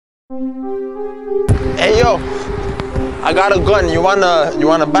Hey yo, I got a gun. You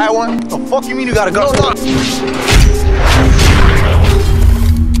wanna buy one? The fuck you mean you got a gun? No.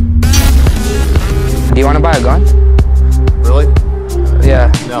 Do you want to buy a gun? Really?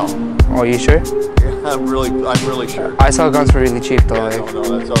 Yeah. No. Oh, you sure? Yeah, I'm really sure. I sell guns for really cheap though. Yeah, like,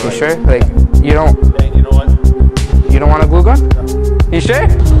 no, that's all right. you sure? Like, you don't. Hey, you know what? You don't want a glue gun? No. You sure?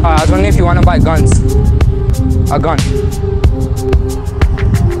 I was wondering if you want to buy guns. A gun.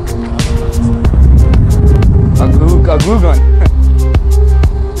 A glue gun.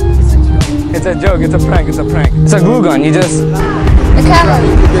 It's a joke. It's a prank. It's a prank. It's a glue gun. You just. The camera.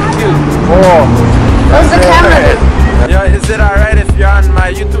 Oh. Where's the camera? Yo, is it alright if you're on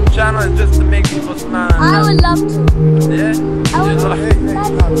my YouTube channel just to make people smile? I would love to. Yeah? I would love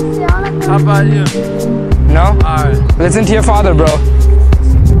to. How about you? No? Alright. Listen to your father, bro.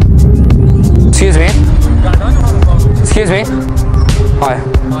 Excuse me. Excuse me. Hi.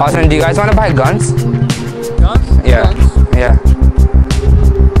 Austin, do you guys want to buy guns? Guns? Yeah. Guns? Yeah.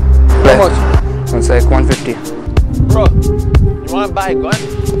 How much? It's like 150. Bro, you wanna buy a gun?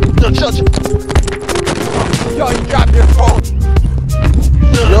 Chill. Yo, you dropped your phone.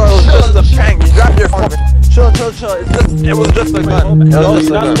 Yo, it was just a prank. You dropped your phone. Chill. It was just a gun. It was just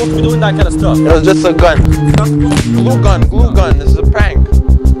a gun. Supposed to be doing that kind of stuff. It was just a gun. Glue gun. This is a prank.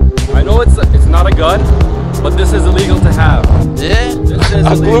 I know it's not a gun, but this is illegal to have. Yeah? This is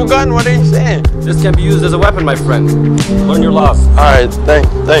A illegal. glue gun? What are you saying? This can be used as a weapon, my friend. Learn your laws. Alright, thanks.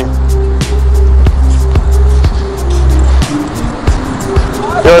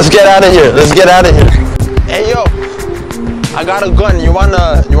 Yo, let's get out of here. Hey yo, I got a gun. You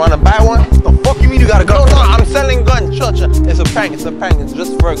wanna buy one? The fuck you mean you got a gun? No, I'm selling guns. Chill. It's a prank. It's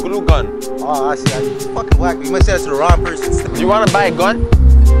just for a glue gun. Oh, I see. You fucking whack. You might say that to the wrong person. You wanna buy a gun?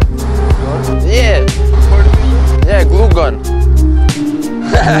 Yeah. Yeah, glue gun.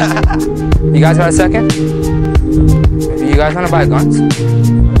 You guys got a second? You guys want to buy guns?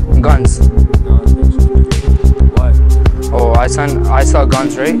 Guns. What? Oh, I sell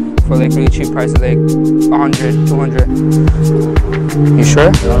guns, right? For like really cheap prices, like 100, 200. You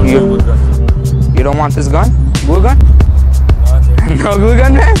sure? You don't want this gun? Glue gun? No glue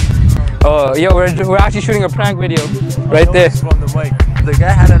gun, man? Oh, yo, we're actually shooting a prank video right there. From the mic. The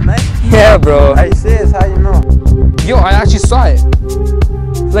guy had a knife? Yeah, bro. I see it. How you know? Yo, I actually saw it.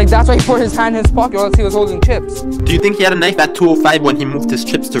 Like, that's why he put his hand in his pocket, or else he was holding chips. Do you think he had a knife at 2:05 when he moved his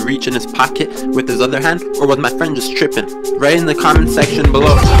chips to reach in his pocket with his other hand? Or was my friend just tripping? Write in the comment section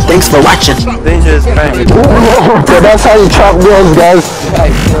below. Thanks for watching. Dangerous prank. So that's how you chop girls, guys.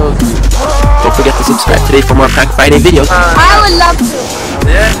 Don't forget to subscribe today for more Prank Friday videos. I would love to.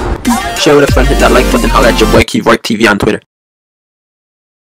 Yeah? Share with a friend, hit that like button, holler at your boy Keywork TV on Twitter.